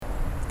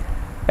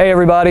Hey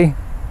everybody,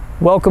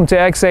 welcome to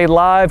XA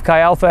Live,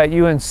 Chi Alpha at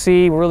UNC.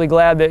 We're really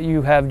glad that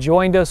you have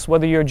joined us,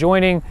 whether you're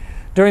joining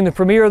during the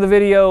premiere of the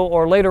video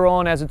or later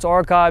on as it's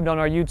archived on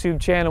our YouTube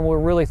channel. We're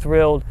really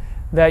thrilled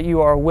that you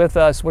are with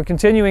us. We're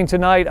continuing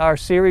tonight our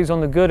series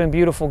on the good and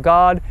beautiful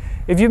God.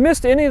 If you've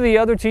missed any of the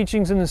other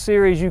teachings in the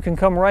series, you can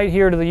come right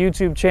here to the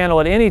YouTube channel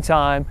at any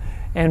time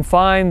and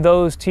find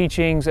those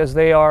teachings as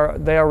they are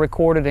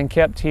recorded and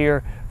kept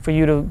here for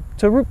you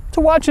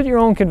to watch at your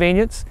own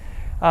convenience.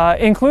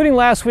 Including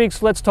last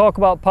week's Let's Talk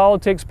About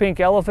Politics Pink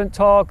Elephant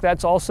Talk.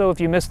 That's also,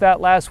 if you missed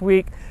that last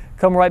week,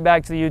 come right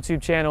back to the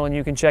YouTube channel and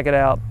you can check it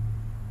out.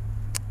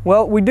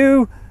 Well, we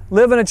do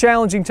live in a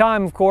challenging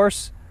time, of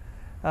course.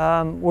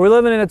 We're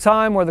living in a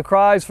time where the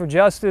cries for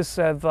justice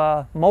have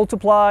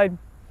multiplied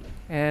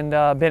and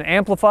been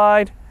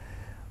amplified.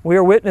 We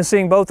are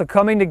witnessing both a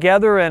coming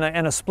together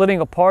and a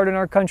splitting apart in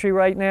our country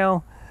right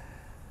now.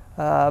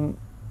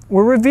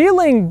 We're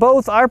revealing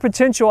both our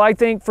potential, I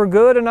think, for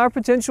good and our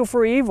potential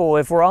for evil,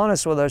 if we're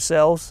honest with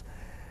ourselves.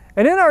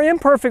 And in our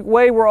imperfect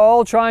way, we're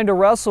all trying to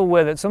wrestle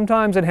with it,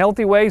 sometimes in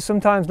healthy ways,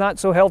 sometimes not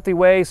so healthy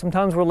ways.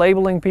 Sometimes we're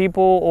labeling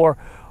people or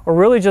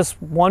really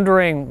just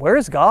wondering,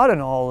 where's God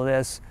in all of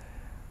this?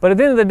 But at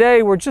the end of the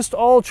day, we're just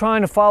all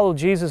trying to follow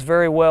Jesus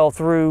very well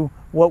through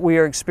what we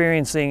are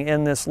experiencing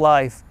in this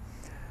life.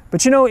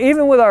 But you know,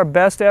 even with our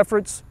best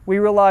efforts, we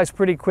realize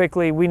pretty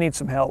quickly we need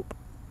some help.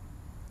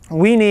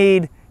 We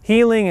need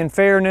healing and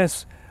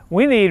fairness.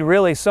 We need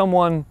really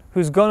someone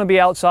who's going to be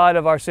outside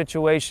of our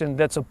situation,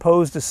 that's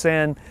opposed to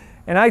sin.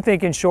 And I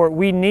think, in short,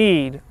 we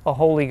need a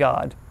holy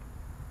God.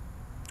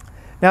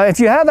 Now, if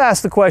you have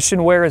asked the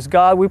question, where is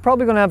God? We're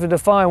probably going to have to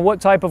define what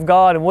type of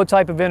God and what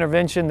type of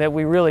intervention that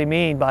we really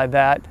mean by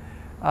that.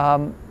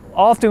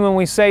 Often when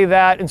we say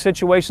that in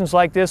situations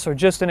like this or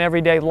just in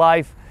everyday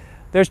life,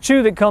 there's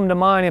two that come to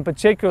mind in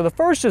particular. The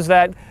first is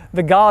that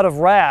the God of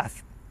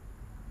wrath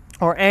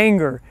or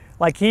anger.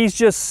 Like He's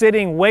just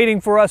sitting,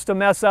 waiting for us to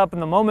mess up,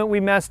 and the moment we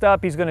messed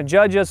up, He's going to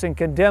judge us and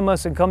condemn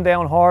us and come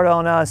down hard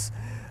on us.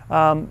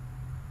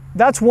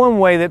 That's one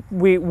way that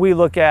we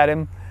look at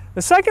Him.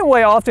 The second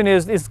way often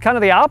is kind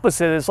of the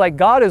opposite. It's like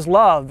God is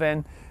love,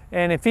 and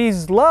if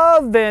He's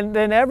love, then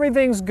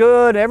everything's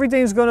good,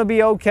 everything's going to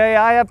be okay.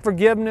 I have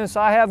forgiveness,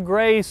 I have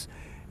grace,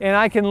 and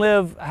I can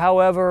live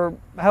however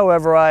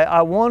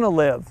I want to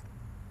live.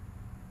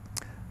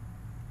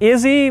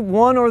 Is He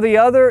one or the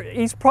other?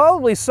 He's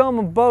probably some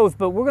of both,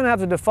 but we're going to have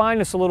to define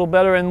this a little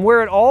better, and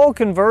where it all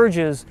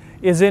converges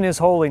is in His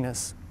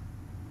holiness.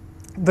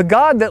 The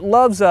God that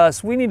loves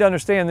us, we need to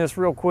understand this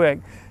real quick.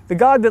 The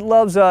God that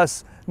loves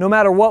us, no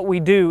matter what we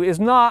do,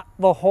 is not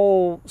the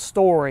whole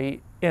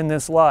story in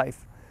this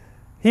life.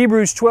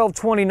 Hebrews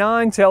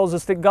 12:29 tells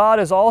us that God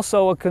is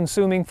also a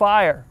consuming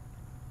fire.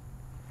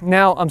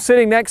 Now, I'm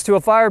sitting next to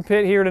a fire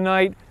pit here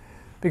tonight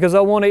because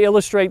I want to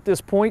illustrate this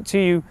point to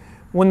you.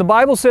 When the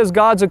Bible says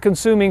God's a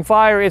consuming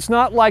fire, it's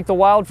not like the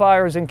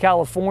wildfires in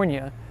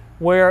California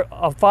where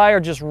a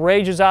fire just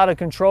rages out of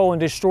control and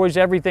destroys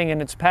everything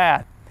in its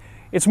path.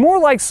 It's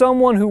more like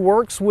someone who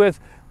works with,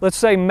 let's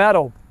say,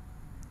 metal,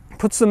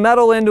 puts the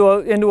metal into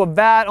a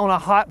vat on a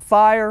hot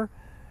fire,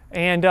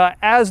 and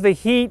as the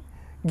heat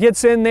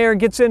gets in there,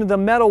 gets into the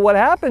metal, what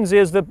happens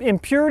is the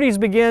impurities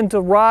begin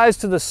to rise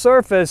to the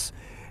surface,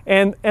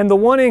 and the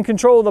one in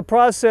control of the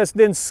process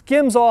then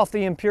skims off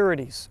the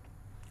impurities.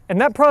 And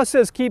that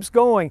process keeps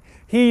going,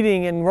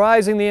 heating and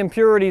rising the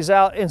impurities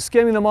out and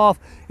skimming them off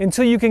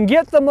until you can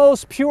get the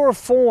most pure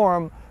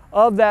form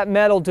of that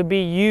metal to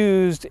be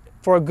used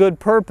for a good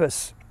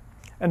purpose.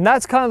 And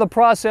that's kind of the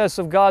process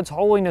of God's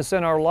holiness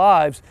in our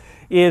lives,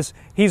 is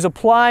He's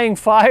applying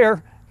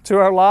fire to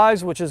our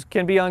lives, which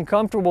can be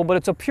uncomfortable, but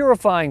it's a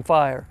purifying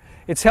fire.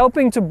 It's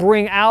helping to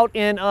bring out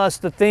in us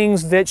the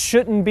things that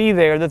shouldn't be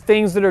there, the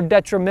things that are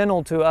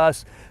detrimental to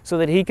us, so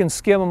that He can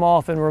skim them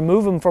off and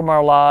remove them from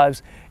our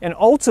lives and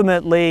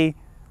ultimately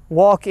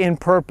walk in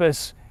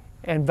purpose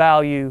and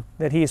value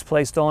that He has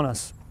placed on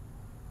us.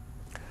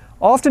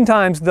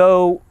 Oftentimes,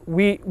 though,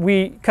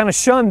 we kind of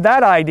shun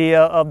that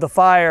idea of the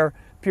fire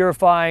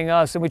purifying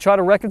us, and we try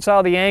to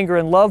reconcile the anger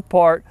and love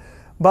part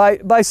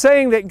by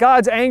saying that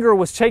God's anger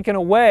was taken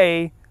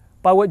away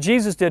by what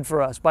Jesus did for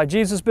us, by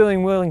Jesus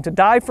being willing to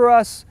die for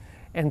us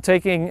and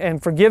taking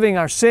and forgiving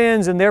our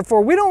sins, and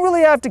therefore we don't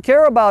really have to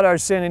care about our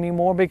sin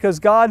anymore because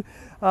God's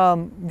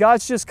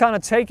just kind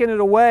of taken it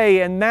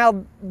away, and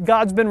now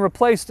God's been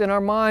replaced in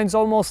our minds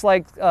almost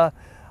like a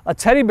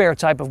teddy bear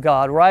type of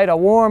God, right? A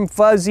warm,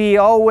 fuzzy,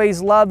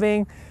 always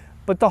loving.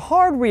 But the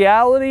hard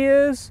reality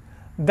is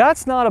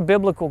that's not a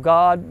biblical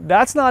God.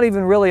 That's not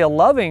even really a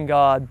loving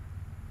God.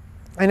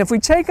 And if we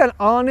take an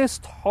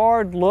honest,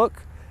 hard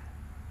look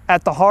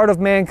at the heart of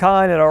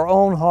mankind, at our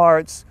own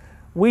hearts,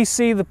 we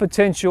see the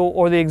potential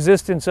or the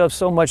existence of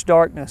so much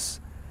darkness.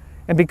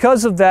 And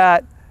because of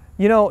that,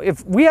 you know,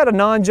 if we had a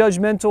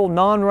non-judgmental,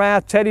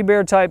 non-wrath, teddy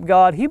bear type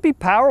God, He'd be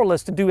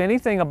powerless to do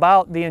anything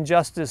about the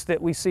injustice that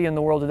we see in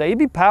the world today. He'd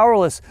be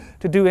powerless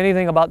to do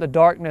anything about the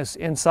darkness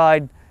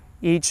inside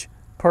each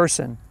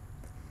person.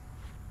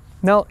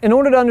 Now, in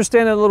order to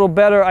understand it a little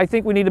better, I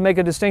think we need to make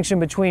a distinction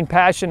between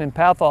passion and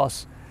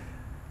pathos.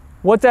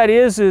 What that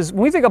is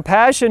when we think of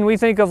passion, we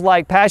think of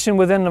like passion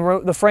within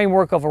the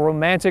framework of a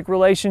romantic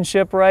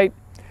relationship, right?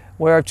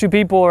 Where two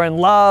people are in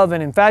love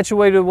and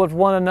infatuated with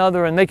one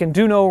another and they can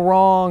do no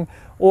wrong.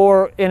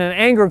 Or in an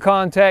anger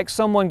context,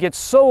 someone gets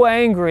so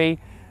angry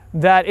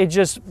that it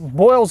just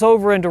boils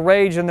over into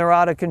rage and they're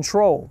out of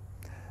control.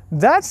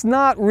 That's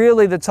not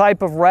really the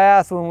type of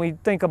wrath when we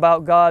think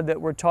about God that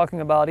we're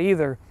talking about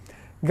either.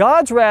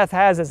 God's wrath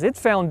has as its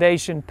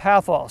foundation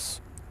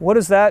pathos. What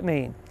does that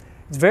mean?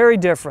 It's very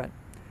different.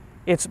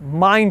 It's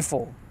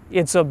mindful,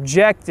 it's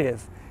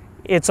objective,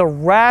 it's a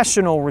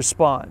rational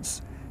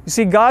response. You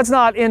see, God's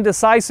not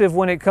indecisive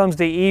when it comes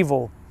to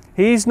evil.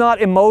 He's not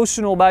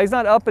emotional about it. He's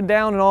not up and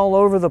down and all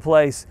over the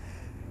place.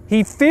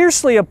 He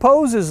fiercely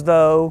opposes,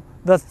 though,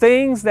 the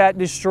things that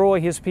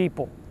destroy His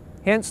people.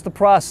 Hence the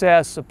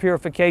process of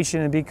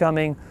purification and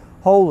becoming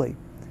holy.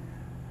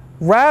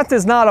 Wrath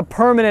is not a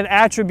permanent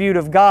attribute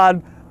of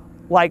God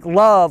like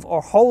love or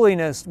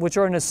holiness, which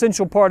are an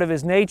essential part of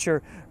His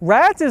nature.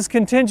 Wrath is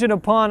contingent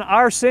upon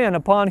our sin,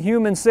 upon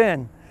human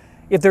sin.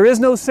 If there is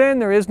no sin,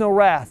 there is no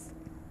wrath.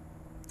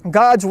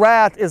 God's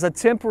wrath is a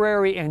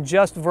temporary and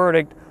just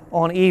verdict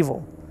on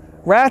evil.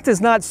 Wrath is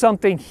not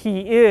something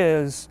He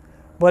is,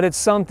 but it's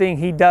something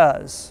He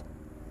does.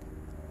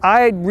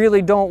 I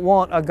really don't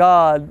want a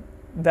God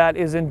that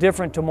is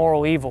indifferent to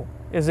moral evil,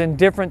 is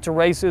indifferent to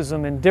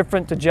racism,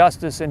 indifferent to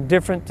justice,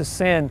 indifferent to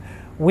sin.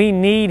 We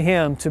need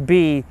Him to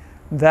be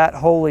that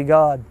holy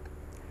God.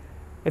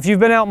 If you've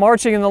been out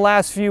marching in the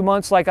last few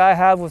months like I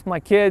have with my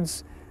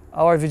kids,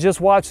 or if you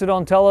just watched it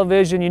on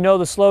television, you know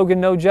the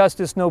slogan, no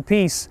justice, no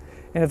peace.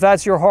 And if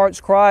that's your heart's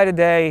cry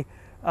today,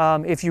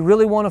 if you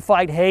really want to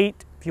fight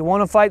hate, if you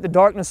want to fight the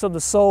darkness of the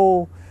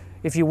soul,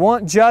 if you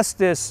want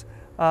justice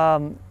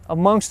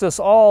amongst us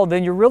all,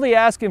 then you're really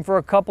asking for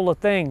a couple of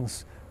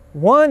things.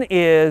 One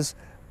is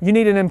you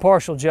need an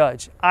impartial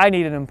judge. I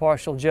need an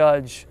impartial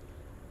judge.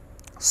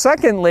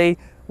 Secondly,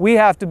 we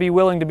have to be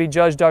willing to be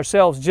judged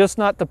ourselves, just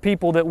not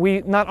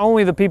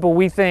only the people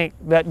we think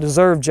that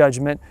deserve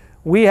judgment,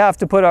 we have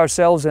to put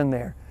ourselves in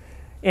there.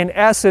 In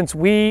essence,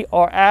 we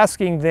are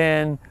asking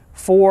then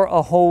for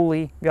a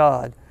holy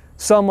God,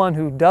 someone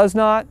who does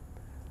not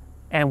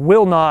and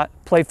will not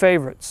play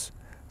favorites,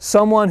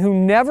 someone who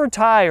never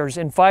tires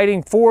in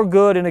fighting for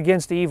good and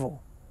against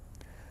evil,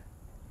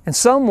 and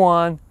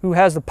someone who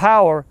has the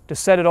power to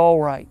set it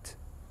all right.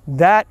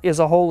 That is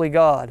a holy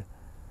God.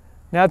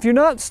 Now, if you're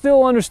not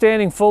still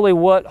understanding fully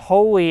what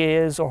holy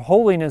is or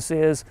holiness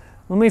is,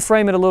 let me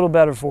frame it a little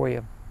better for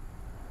you.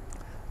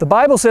 The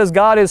Bible says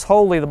God is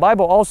holy. The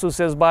Bible also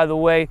says, by the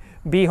way,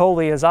 be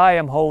holy as I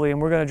am holy,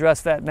 and we're going to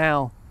address that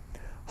now.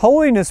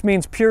 Holiness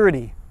means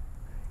purity.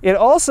 It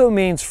also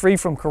means free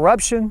from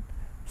corruption,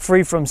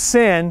 free from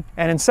sin,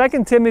 and in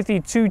 2 Timothy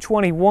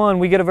 2:21,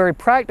 we get a very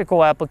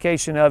practical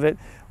application of it,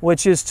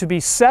 which is to be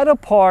set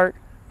apart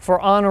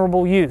for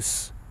honorable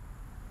use.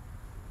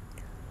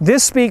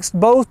 This speaks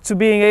both to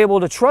being able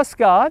to trust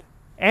God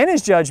and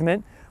His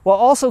judgment, while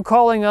also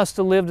calling us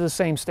to live to the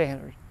same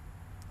standard.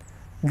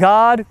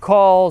 God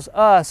calls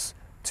us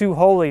to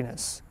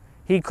holiness.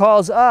 He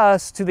calls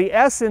us to the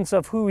essence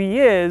of who He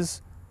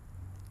is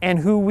and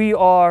who we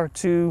are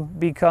to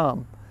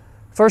become.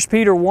 1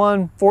 Peter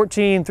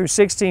 1:14 through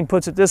 16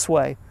 puts it this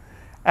way: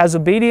 as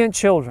obedient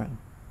children,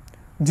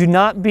 do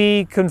not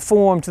be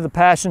conformed to the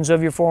passions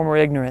of your former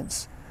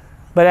ignorance,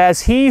 but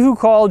as He who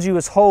called you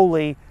is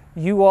holy,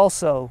 you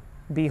also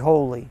be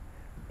holy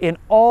in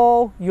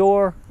all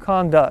your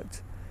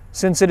conduct,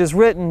 since it is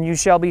written, you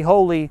shall be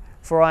holy,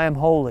 for I am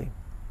holy.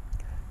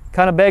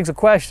 Kind of begs a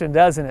question,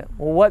 doesn't it?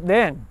 Well, what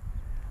then?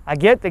 I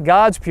get that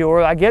God's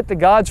pure, I get that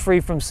God's free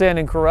from sin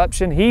and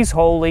corruption, He's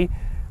holy,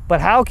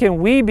 but how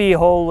can we be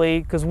holy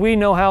because we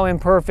know how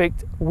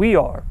imperfect we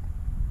are?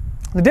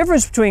 The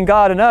difference between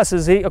God and us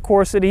is, of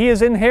course, that He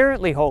is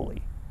inherently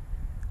holy.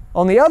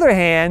 On the other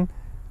hand,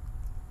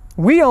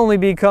 we only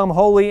become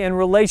holy in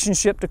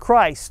relationship to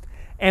Christ,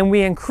 and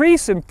we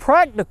increase in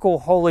practical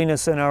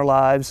holiness in our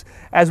lives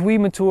as we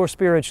mature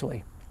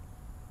spiritually.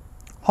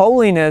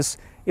 Holiness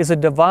is a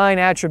divine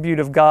attribute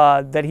of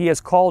God that He has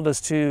called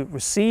us to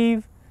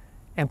receive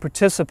and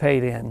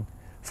participate in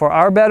for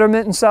our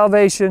betterment and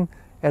salvation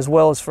as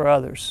well as for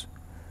others.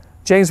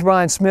 James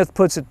Bryan Smith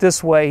puts it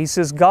this way. He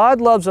says, God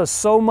loves us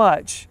so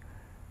much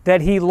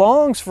that He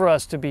longs for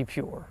us to be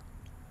pure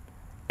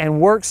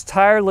and works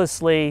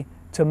tirelessly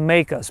to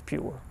make us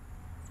pure.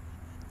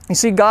 You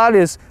see, God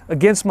is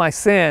against my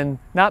sin,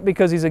 not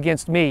because He's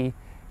against me.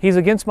 He's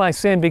against my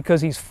sin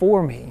because He's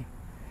for me.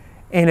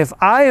 And if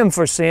I am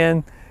for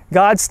sin,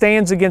 God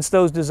stands against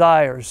those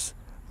desires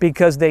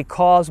because they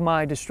cause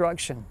my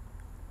destruction.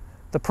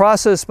 The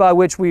process by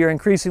which we are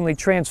increasingly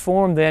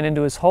transformed then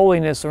into His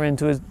holiness or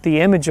into the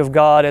image of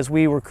God as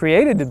we were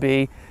created to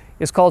be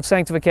is called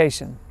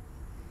sanctification.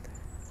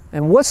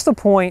 And what's the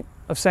point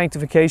of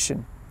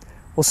sanctification?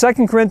 Well,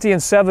 2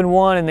 Corinthians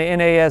 7:1 in the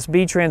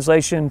NASB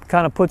translation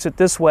kind of puts it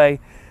this way. It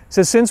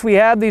says, since we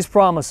have these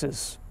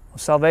promises of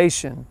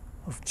salvation,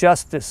 of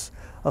justice,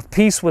 of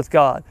peace with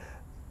God,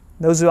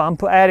 I'm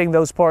adding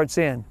those parts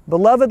in.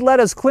 Beloved, let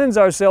us cleanse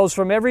ourselves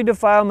from every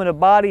defilement of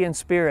body and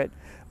spirit,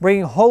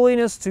 bringing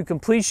holiness to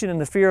completion in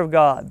the fear of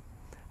God.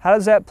 How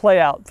does that play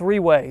out? 3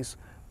 ways.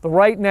 The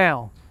right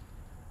now,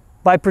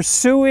 by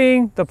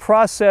pursuing the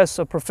process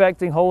of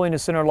perfecting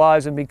holiness in our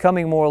lives and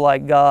becoming more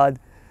like God,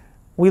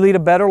 we lead a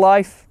better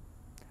life,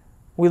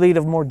 we lead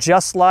a more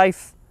just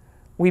life,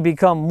 we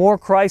become more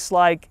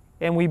Christ-like,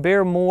 and we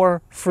bear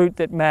more fruit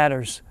that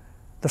matters.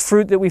 The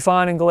fruit that we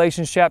find in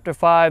Galatians chapter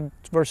 5,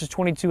 verses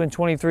 22 and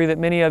 23 that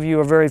many of you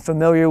are very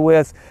familiar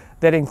with,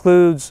 that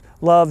includes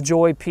love,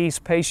 joy, peace,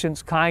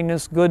 patience,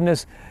 kindness,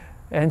 goodness,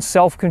 and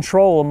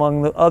self-control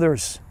among the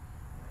others.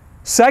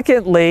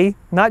 Secondly,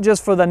 not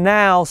just for the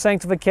now,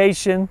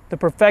 sanctification, the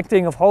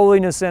perfecting of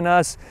holiness in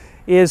us,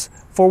 is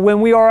for when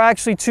we are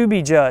actually to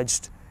be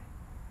judged.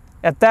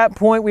 At that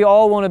point, we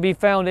all want to be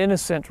found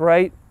innocent,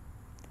 right?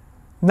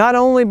 Not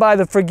only by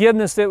the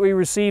forgiveness that we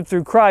receive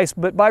through Christ,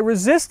 but by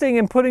resisting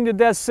and putting to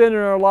death sin in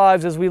our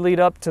lives as we lead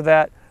up to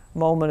that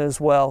moment as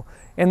well.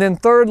 And then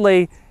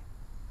thirdly,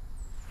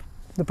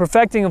 the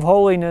perfecting of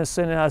holiness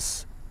in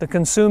us, the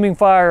consuming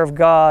fire of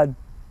God,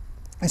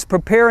 is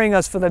preparing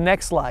us for the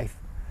next life.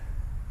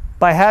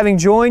 By having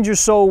joined your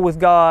soul with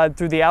God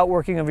through the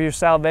outworking of your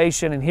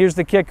salvation, and here's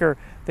the kicker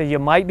that you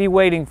might be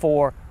waiting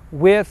for,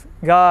 with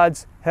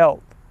God's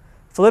help.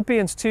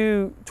 Philippians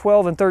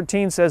 2:12 and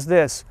 13 says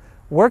this,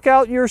 work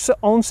out your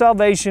own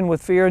salvation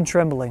with fear and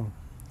trembling.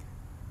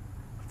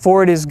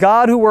 For it is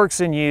God who works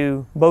in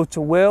you, both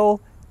to will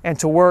and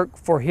to work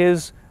for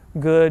His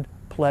good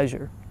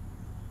pleasure.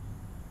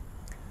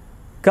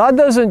 God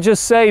doesn't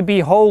just say,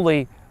 be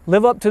holy,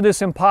 live up to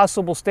this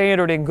impossible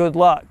standard and good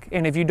luck.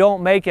 And if you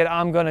don't make it,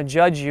 I'm going to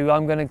judge you,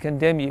 I'm going to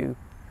condemn you.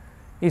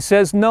 He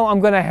says, no, I'm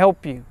going to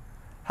help you.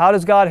 How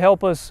does God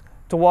help us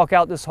to walk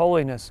out this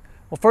holiness?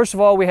 Well, first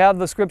of all, we have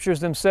the scriptures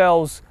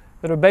themselves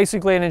that are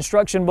basically an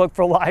instruction book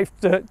for life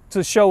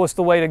to show us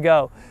the way to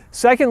go.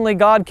 Secondly,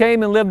 God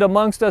came and lived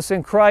amongst us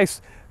in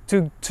Christ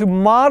to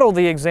model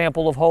the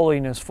example of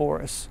holiness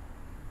for us.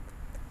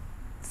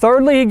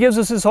 Thirdly, He gives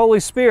us His Holy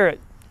Spirit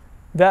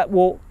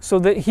so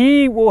that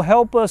He will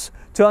help us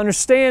to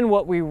understand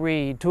what we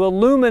read, to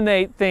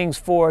illuminate things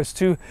for us,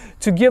 to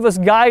give us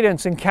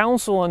guidance and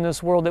counsel in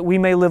this world that we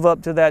may live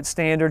up to that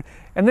standard.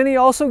 And then He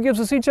also gives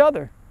us each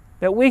other,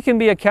 that we can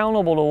be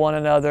accountable to one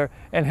another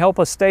and help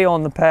us stay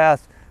on the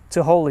path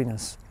to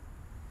holiness.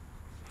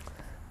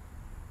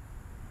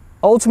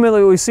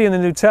 Ultimately, what we see in the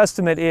New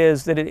Testament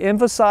is that it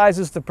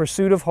emphasizes the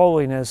pursuit of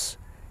holiness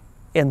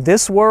in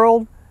this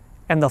world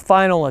and the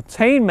final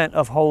attainment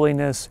of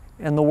holiness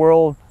in the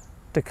world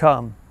to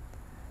come.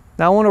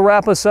 Now I want to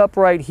wrap us up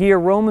right here.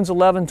 Romans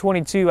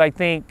 11:22, I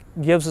think,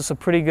 gives us a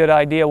pretty good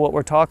idea what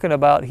we're talking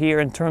about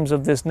here in terms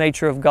of this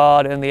nature of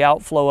God and the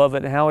outflow of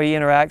it and how He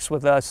interacts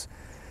with us.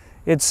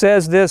 It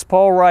says this,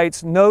 Paul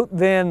writes, note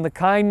then the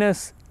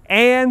kindness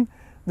and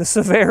the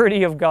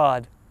severity of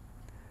God.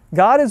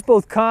 God is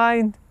both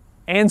kind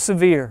and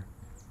severe,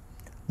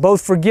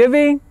 both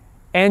forgiving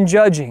and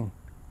judging,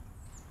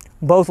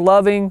 both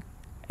loving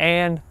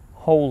and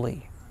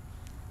holy.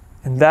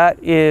 And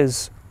that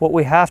is what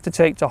we have to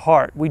take to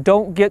heart. We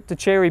don't get to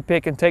cherry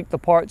pick and take the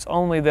parts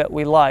only that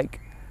we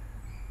like.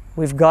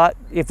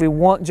 If we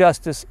want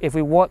justice, if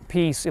we want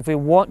peace, if we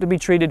want to be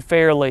treated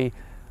fairly,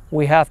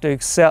 we have to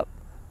accept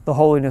the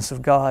holiness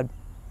of God.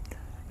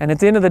 And at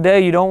the end of the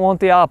day, you don't want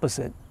the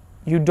opposite.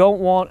 You don't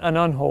want an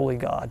unholy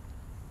God.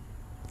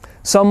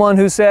 Someone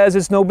who says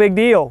it's no big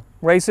deal.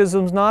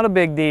 Racism's not a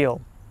big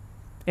deal.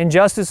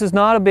 Injustice is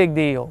not a big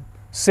deal.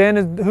 Sin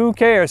is, who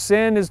cares?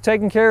 Sin is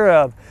taken care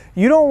of.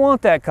 You don't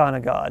want that kind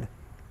of God.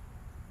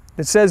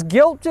 It says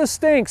guilt just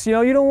stinks.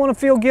 You don't want to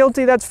feel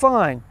guilty, that's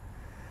fine.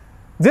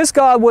 This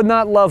God would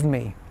not love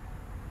me.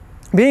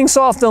 Being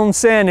soft on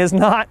sin is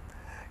not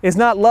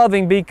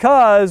loving,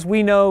 because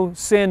we know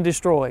sin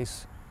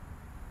destroys.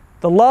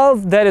 The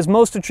love that is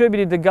most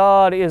attributed to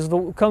God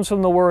comes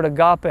from the word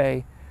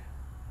agape.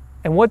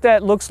 And what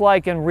that looks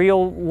like in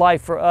real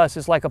life for us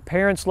is like a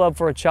parent's love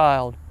for a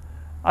child.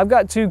 I've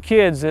got 2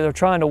 kids that are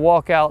trying to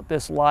walk out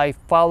this life,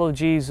 follow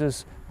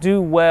Jesus,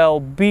 do well,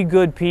 be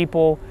good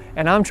people,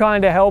 and I'm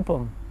trying to help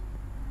them.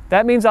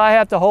 That means I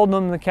have to hold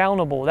them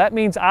accountable. That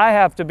means I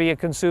have to be a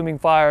consuming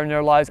fire in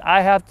their lives.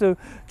 I have to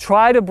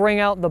try to bring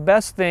out the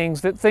best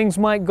things, that things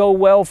might go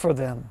well for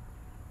them,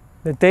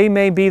 that they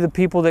may be the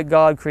people that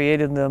God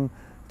created them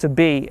to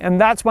be.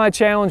 And that's my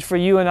challenge for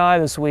you and I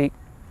this week.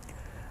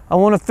 I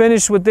want to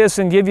finish with this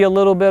and give you a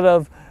little bit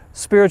of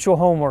spiritual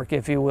homework,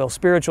 if you will,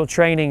 spiritual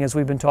training as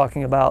we've been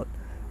talking about.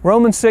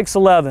 Romans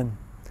 6:11.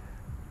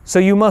 So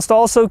you must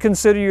also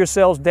consider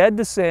yourselves dead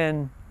to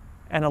sin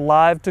and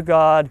alive to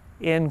God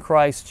in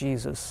Christ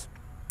Jesus.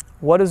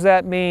 What does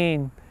that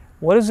mean?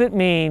 What does it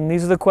mean?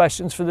 These are the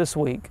questions for this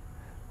week.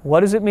 What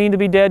does it mean to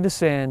be dead to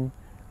sin?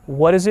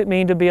 What does it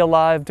mean to be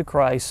alive to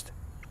Christ?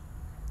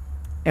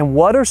 And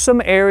what are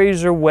some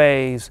areas or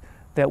ways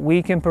that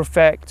we can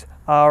perfect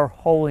our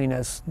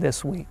holiness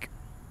this week?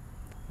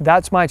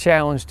 That's my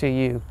challenge to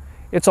you.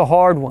 It's a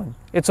hard one.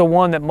 It's a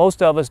one that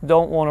most of us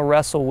don't want to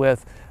wrestle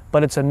with,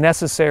 but it's a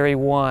necessary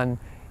one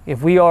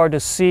if we are to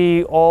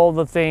see all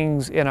the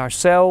things in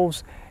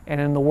ourselves and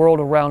in the world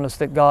around us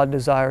that God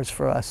desires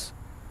for us.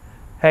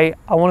 Hey,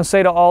 I want to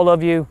say to all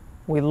of you,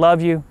 we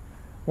love you.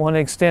 I want to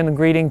extend a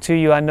greeting to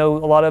you. I know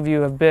a lot of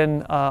you have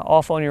been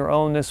off on your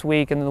own this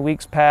week and in the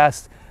weeks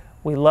past.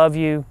 We love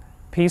you.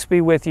 Peace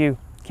be with you.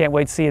 Can't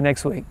wait to see you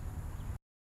next week.